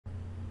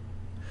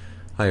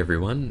Hi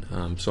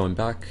everyone, so I'm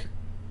back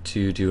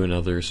to do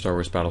another Star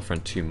Wars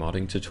Battlefront 2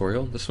 modding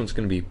tutorial. This one's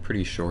going to be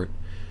pretty short,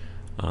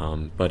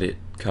 but it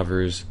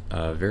covers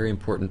a very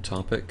important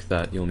topic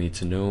that you'll need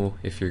to know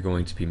if you're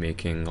going to be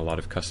making a lot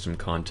of custom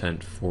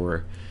content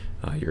for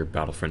your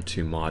Battlefront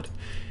 2 mod.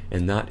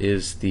 And that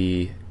is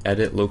the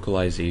Edit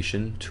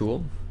Localization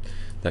tool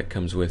that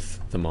comes with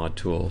the mod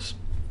tools.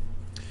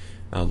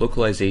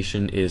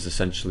 Localization is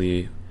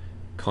essentially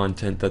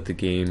content that the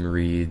game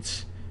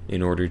reads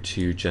in order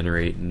to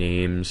generate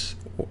names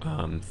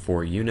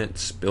for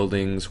units,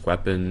 buildings,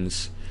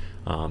 weapons.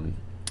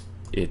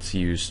 It's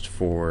used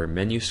for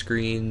menu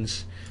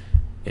screens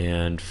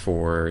and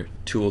for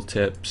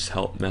tooltips,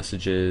 help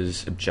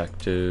messages,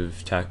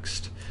 objective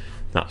text,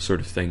 that sort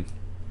of thing.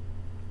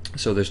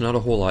 So there's not a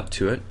whole lot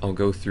to it. I'll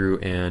go through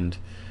and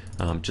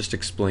just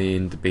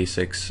explain the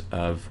basics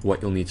of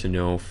what you'll need to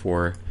know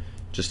for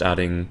just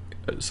adding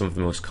some of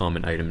the most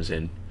common items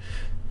in.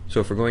 So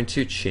if we're going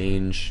to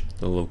change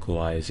the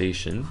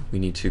localization, we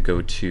need to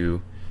go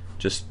to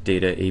just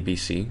data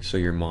ABC, so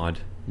your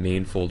mod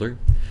main folder,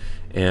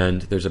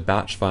 and there's a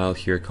batch file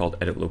here called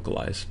edit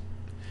localize.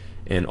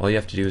 And all you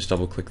have to do is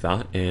double click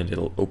that and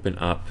it'll open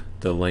up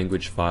the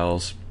language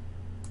files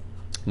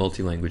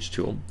MultiLanguage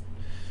Tool,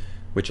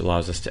 which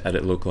allows us to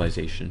edit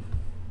localization.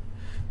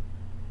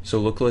 So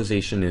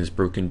localization is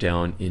broken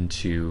down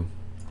into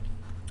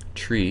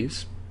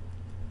trees.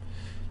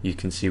 You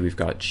can see we've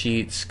got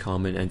cheats,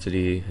 common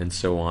entity, and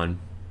so on.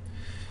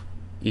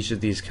 Each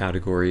of these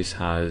categories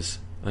has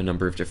a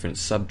number of different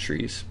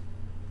subtrees,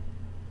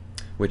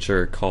 which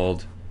are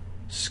called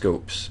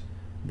scopes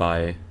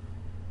by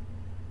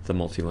the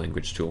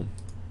MultiLanguage tool.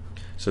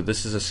 So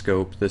this is a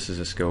scope, this is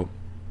a scope.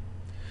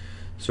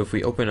 So if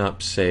we open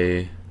up,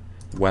 say,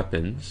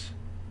 weapons,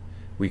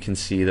 we can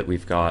see that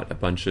we've got a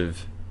bunch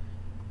of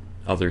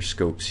other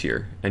scopes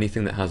here.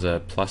 Anything that has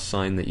a plus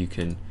sign that you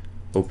can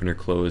open or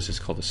close is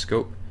called a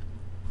scope.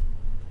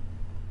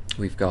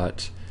 We've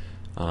got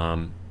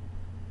some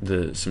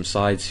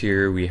sides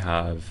here. We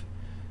have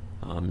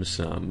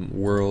some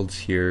worlds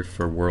here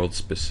for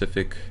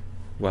world-specific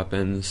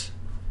weapons.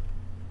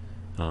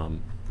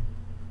 So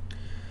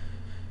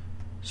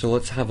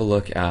let's have a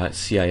look at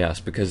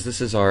CIS, because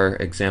this is our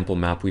example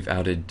map. We've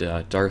added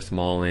Darth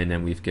Maul in,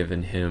 and we've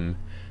given him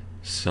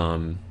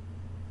some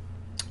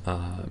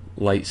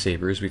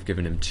lightsabers. We've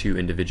given him 2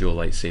 individual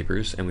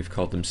lightsabers, and we've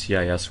called them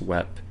CIS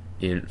WEP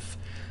Inf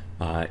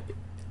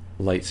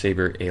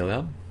lightsaber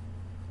Ayla,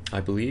 I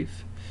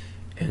believe.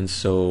 And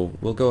so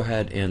we'll go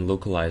ahead and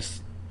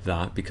localize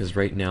that, because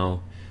right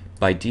now,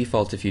 by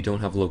default, if you don't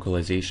have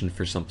localization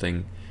for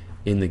something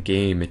in the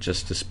game, it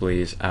just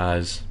displays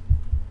as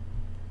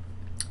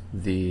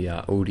the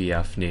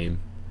ODF name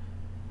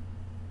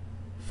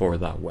for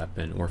that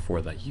weapon or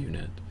for that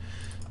unit.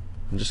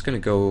 I'm just going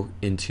to go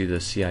into the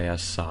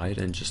CIS side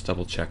and just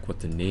double check what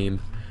the name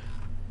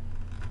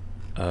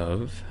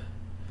of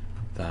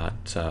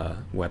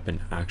that weapon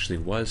actually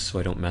was, so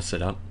I don't mess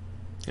it up,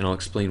 and I'll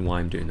explain why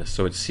I'm doing this.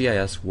 So it's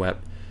CIS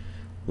WEP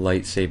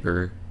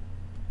lightsaber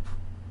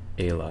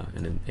Ayla,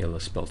 and then Ayla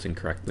spelled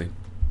incorrectly.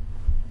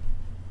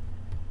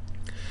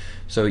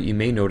 So you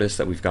may notice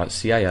that we've got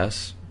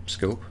CIS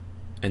scope,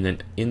 and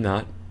then in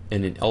that,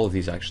 and in all of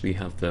these actually,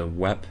 have the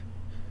WEP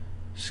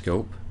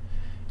scope,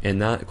 and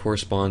that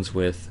corresponds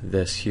with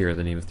this here,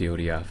 the name of the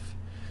ODF,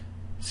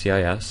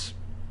 CIS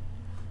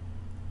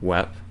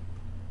WEP.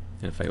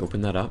 And if I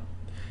open that up,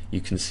 you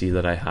can see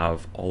that I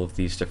have all of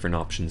these different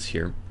options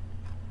here.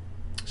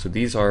 So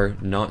these are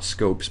not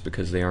scopes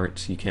because they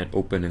aren't, you can't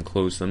open and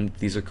close them.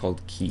 These are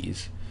called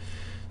keys.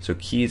 So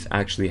keys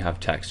actually have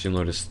text. You'll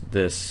notice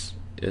this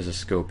is a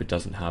scope, it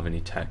doesn't have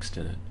any text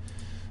in it.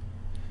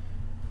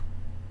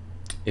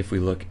 If we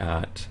look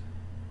at,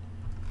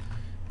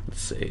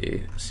 let's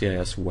say,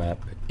 CIS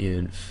WEP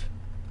Inf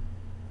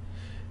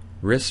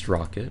wrist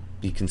rocket,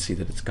 you can see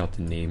that it's got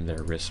the name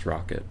there, wrist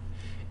rocket.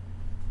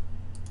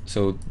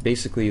 So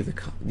basically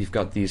you've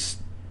got these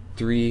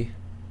 3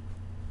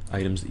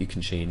 items that you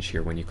can change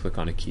here when you click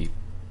on a key.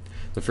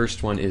 The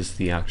first one is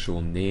the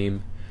actual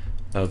name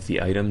of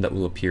the item that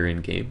will appear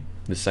in game.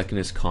 The second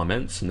is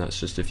comments, and that's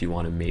just if you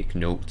want to make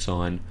notes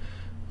on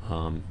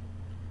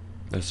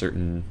a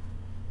certain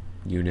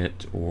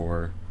unit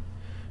or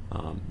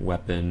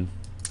weapon.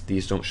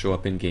 These don't show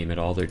up in game at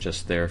all, they're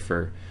just there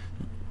for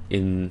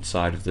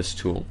inside of this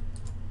tool.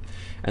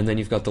 And then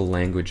you've got the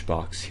language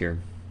box here.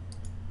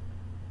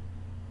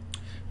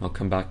 I'll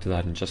come back to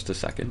that in just a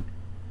second.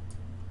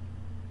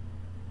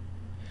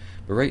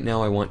 But right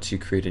now I want to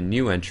create a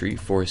new entry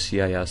for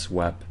CIS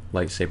WEP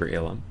lightsaber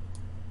Ayla.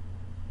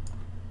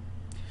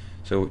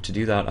 So to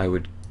do that, I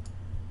would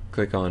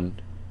click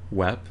on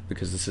WEP,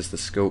 because this is the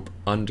scope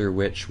under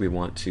which we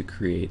want to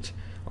create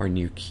our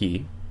new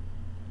key.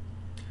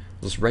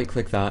 Let's right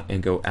click that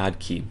and go add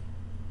key.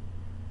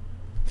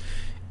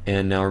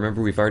 And now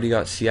remember, we've already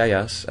got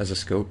CIS as a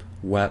scope,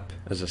 WEP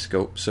as a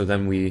scope, so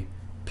then we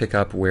pick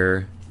up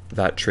where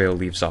that trail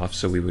leaves off.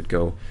 So we would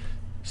go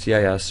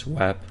CIS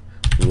WEP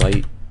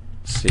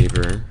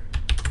lightsaber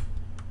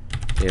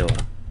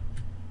Ayla.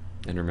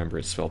 And remember,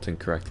 it's spelled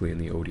incorrectly in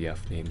the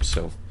ODF name,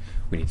 so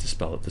we need to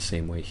spell it the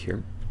same way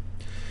here.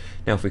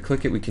 Now if we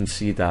click it, we can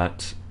see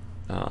that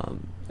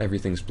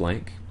everything's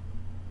blank.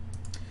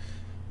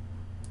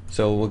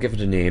 So we'll give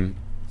it a name.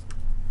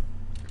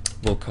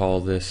 We'll call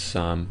this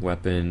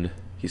weapon,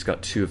 he's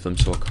got 2 of them,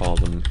 so we'll call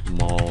them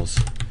Maul's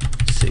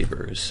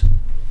Sabers.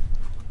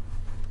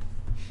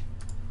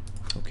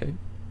 Okay.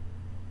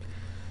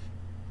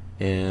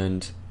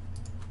 And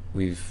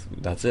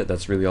that's it.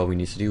 That's really all we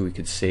need to do. We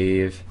could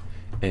save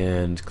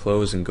and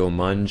close and go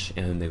munge,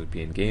 and they would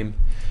be in game.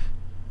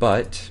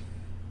 But,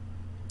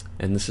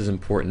 and this is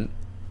important,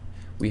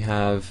 we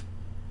have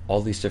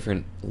all these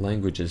different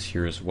languages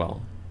here as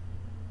well.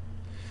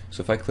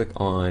 So if I click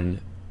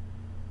on,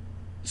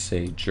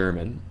 say,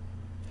 German,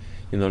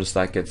 you'll notice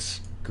that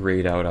gets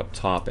grayed out up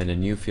top and a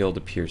new field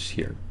appears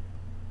here.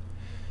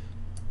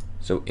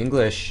 So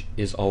English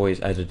is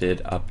always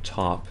edited up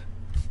top,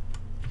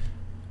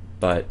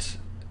 but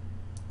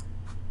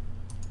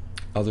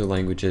other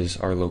languages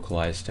are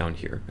localized down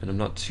here, and I'm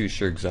not too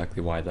sure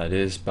exactly why that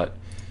is, but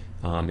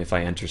if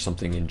I enter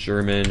something in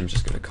German, I'm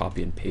just going to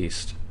copy and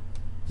paste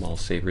Maul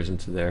Sabers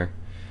into there,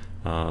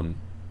 and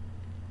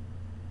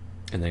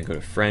then go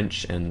to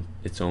French, and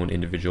its own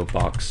individual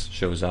box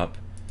shows up.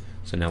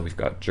 So now we've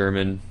got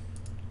German,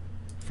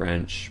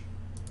 French,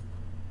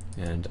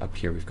 and up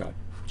here we've got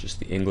just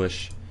the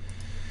English.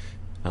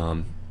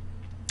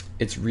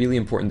 It's really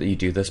important that you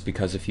do this,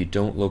 because if you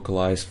don't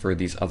localize for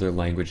these other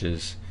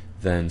languages,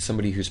 then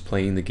somebody who's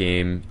playing the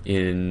game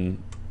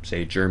in,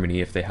 say,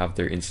 Germany, if they have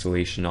their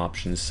installation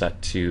options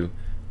set to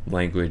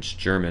language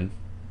German,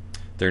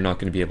 they're not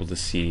going to be able to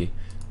see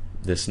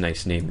this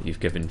nice name that you've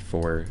given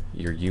for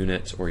your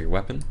unit or your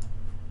weapon.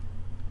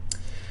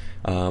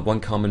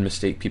 One common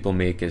mistake people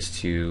make is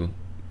to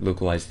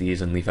localize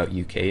these and leave out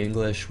UK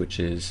English, which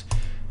is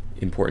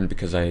important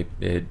because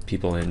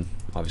people in,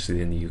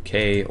 obviously in the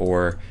UK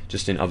or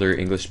just in other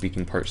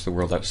English-speaking parts of the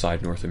world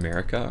outside North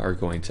America are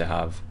going to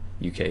have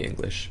UK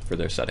English for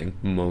their setting,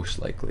 most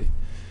likely.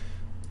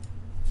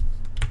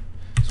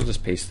 So we'll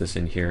just paste this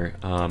in here.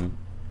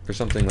 For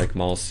something like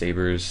Maul's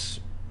Sabers,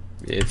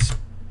 it's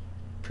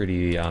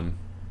pretty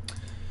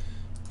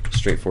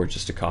straightforward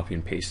just to copy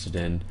and paste it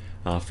in.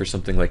 For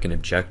something like an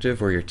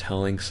objective where you're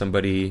telling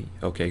somebody,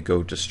 okay,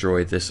 go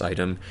destroy this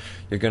item,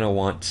 you're going to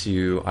want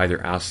to either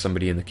ask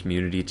somebody in the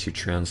community to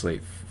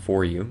translate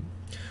for you,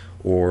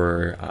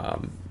 or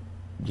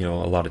you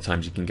know, a lot of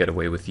times you can get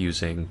away with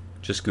using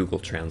just Google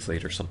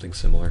Translate or something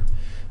similar.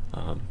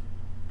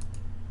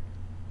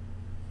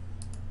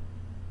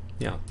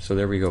 Yeah, so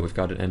there we go. We've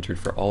got it entered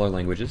for all our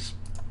languages.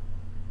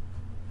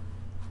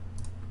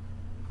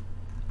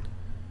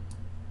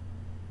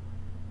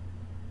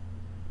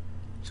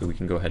 So we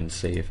can go ahead and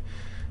save.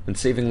 And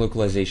saving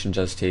localization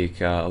does take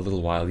a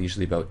little while,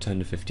 usually about 10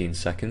 to 15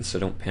 seconds, so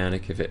don't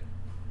panic if it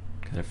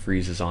kind of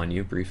freezes on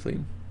you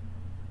briefly.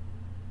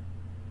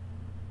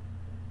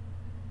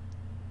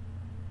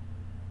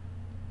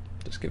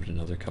 Just give it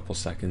another couple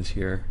seconds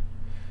here.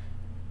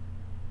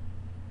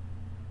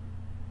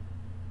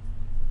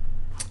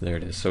 There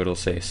it is. So it'll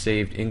say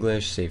saved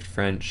English, saved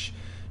French,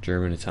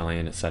 German,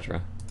 Italian,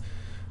 etc.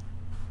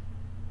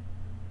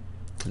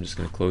 I'm just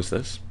going to close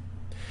this.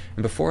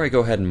 And before I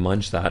go ahead and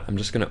munge that, I'm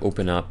just going to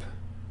open up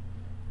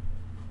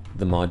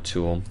the mod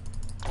tool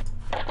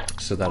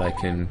so that I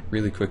can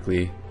really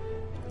quickly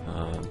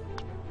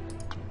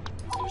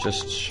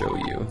just show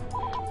you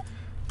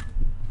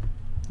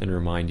and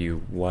remind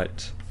you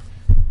what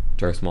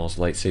Darth Maul's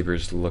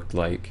lightsabers looked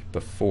like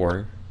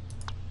before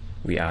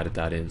we added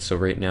that in. So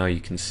right now you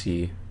can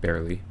see,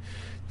 barely,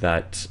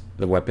 that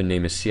the weapon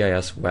name is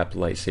CIS WEP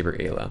Lightsaber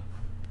Ayla,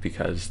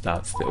 because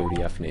that's the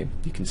ODF name.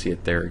 You can see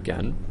it there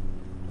again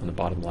on the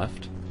bottom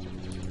left.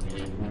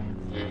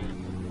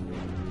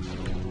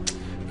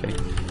 Okay,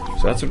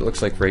 so that's what it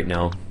looks like right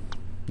now.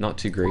 Not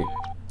too great.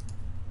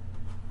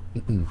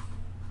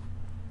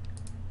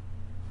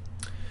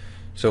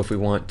 So if we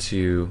want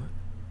to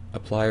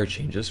apply our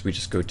changes, we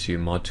just go to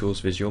Mod Tools,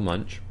 Visual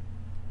Munge,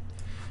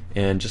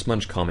 and just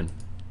munge common.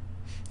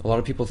 A lot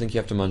of people think you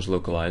have to munge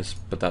localize,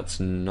 but that's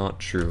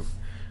not true.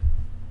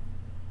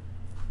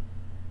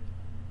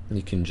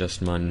 You can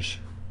just munge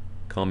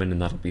common and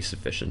that'll be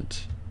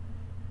sufficient.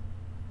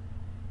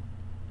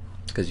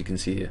 Because you can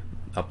see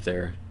up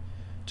there,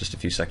 just a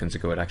few seconds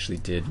ago, it actually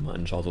did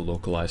munge all the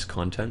localized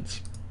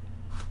contents.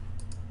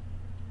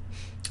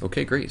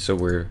 Okay, great, so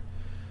we're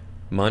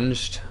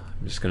munged.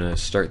 I'm just going to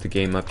start the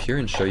game up here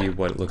and show you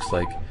what it looks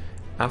like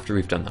after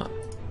we've done that.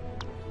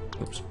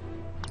 Oops.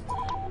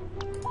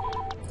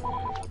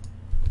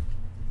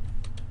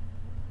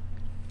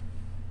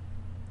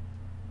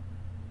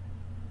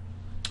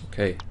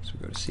 Okay, so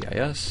we go to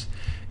CIS,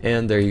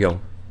 and there you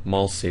go,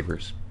 Maul's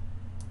Sabers.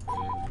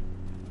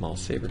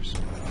 Maul's Sabers.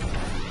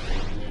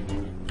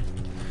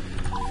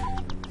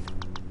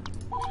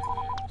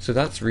 So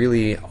that's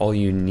really all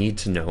you need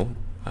to know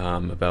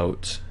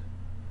about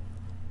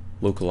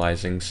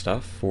localizing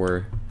stuff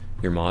for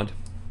your mod.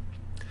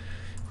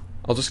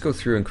 I'll just go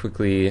through and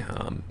quickly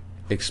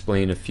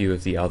explain a few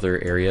of the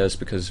other areas,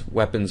 because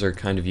weapons are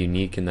kind of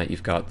unique in that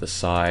you've got the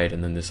side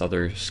and then this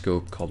other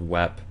scope called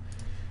wep.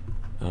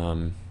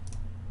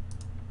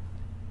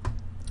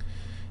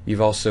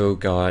 You've also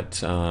got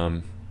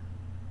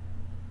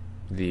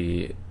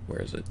the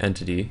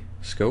entity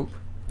scope.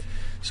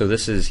 So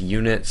this is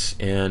units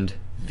and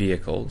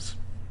vehicles.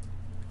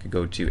 You could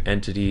go to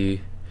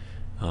entity,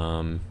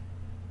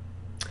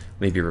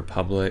 maybe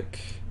republic,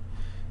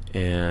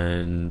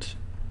 and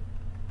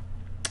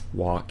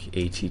walk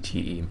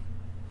ATTE.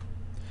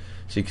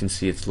 So you can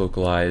see it's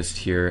localized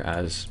here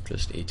as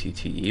just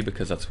ATTE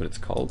because that's what it's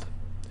called.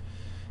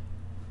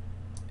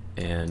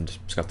 And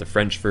it's got the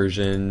French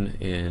version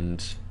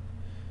and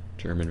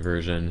German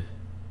version,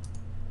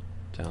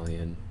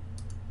 Italian,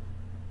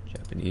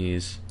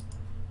 Japanese,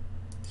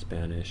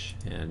 Spanish,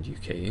 and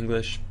UK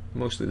English.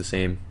 Mostly the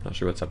same. Not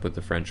sure what's up with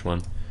the French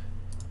one.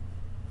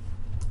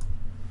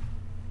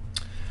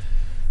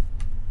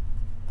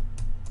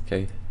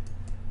 Okay.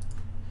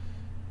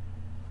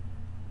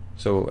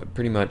 So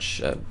pretty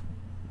much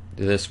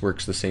this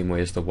works the same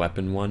way as the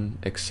weapon one,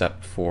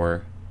 except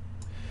for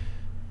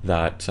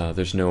that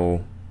there's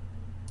no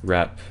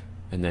rep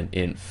and then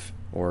inf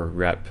or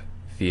rep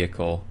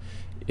vehicle.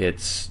 It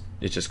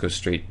just goes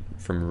straight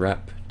from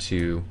rep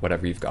to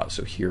whatever you've got.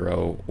 So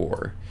hero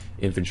or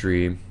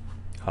infantry,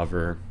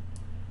 hover,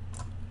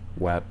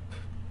 wep,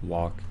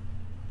 walk.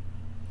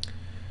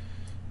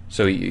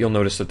 So you'll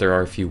notice that there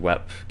are a few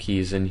wep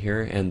keys in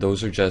here, and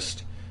those are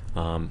just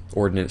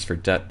ordnance for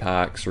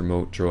jetpacks,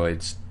 remote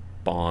droids,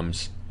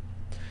 bombs,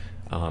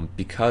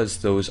 because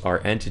those are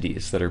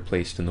entities that are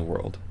placed in the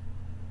world,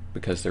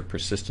 because they're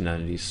persistent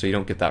entities. So you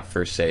don't get that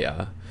for, say,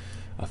 a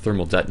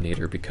thermal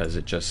detonator, because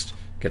it just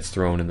gets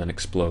thrown and then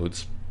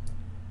explodes.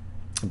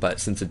 But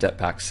since a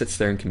jetpack sits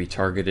there and can be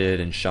targeted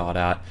and shot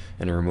at,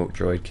 and a remote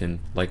droid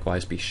can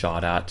likewise be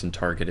shot at and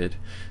targeted,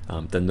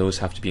 then those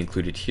have to be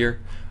included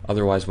here.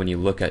 Otherwise, when you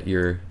look at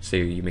your,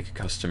 say you make a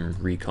custom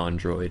recon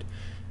droid,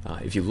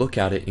 if you look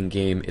at it in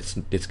game, it's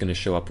going to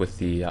show up with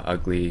the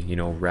ugly,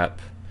 rep,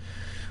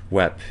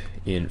 wep,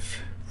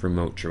 inf,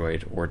 remote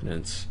droid,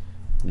 ordnance,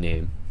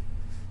 name.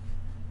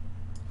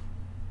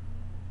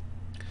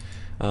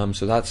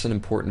 So that's an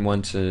important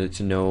one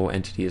to know.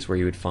 Entity is where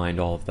you would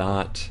find all of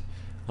that.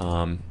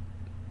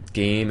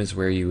 Game is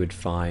where you would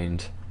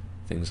find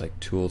things like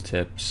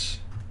tooltips,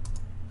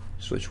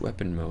 switch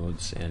weapon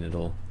modes, and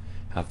it'll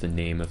have the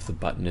name of the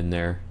button in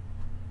there.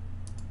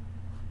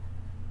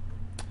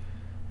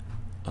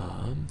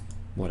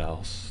 What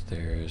else?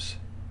 There's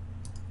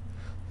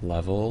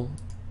level,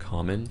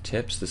 common,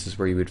 tips. This is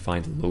where you would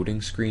find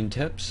loading screen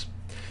tips.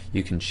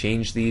 You can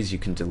change these, you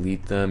can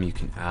delete them, you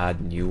can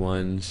add new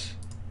ones.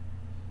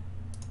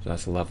 So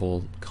that's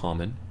level,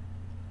 common.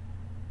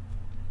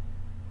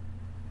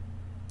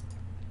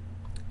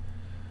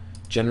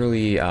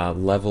 Generally,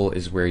 level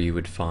is where you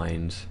would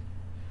find,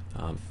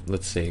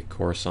 let's say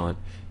Coruscant,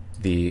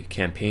 the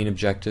campaign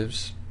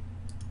objectives,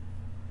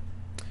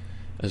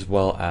 as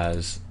well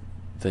as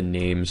the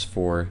names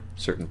for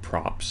certain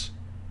props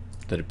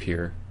that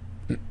appear.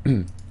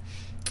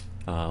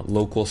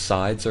 Local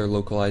sides are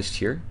localized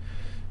here.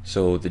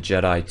 So the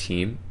Jedi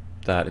team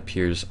that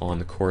appears on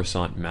the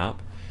Coruscant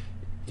map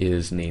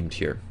is named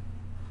here.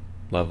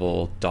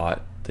 Level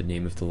dot the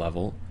name of the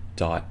level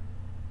dot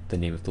the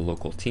name of the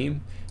local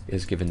team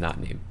is given that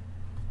name.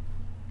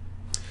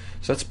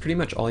 So that's pretty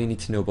much all you need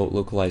to know about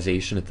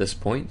localization at this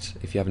point.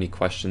 If you have any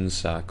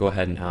questions, go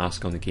ahead and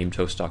ask on the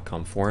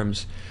GameToast.com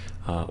forums,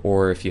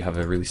 or if you have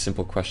a really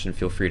simple question,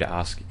 feel free to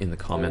ask in the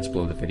comments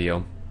below the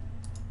video.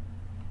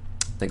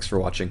 Thanks for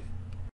watching.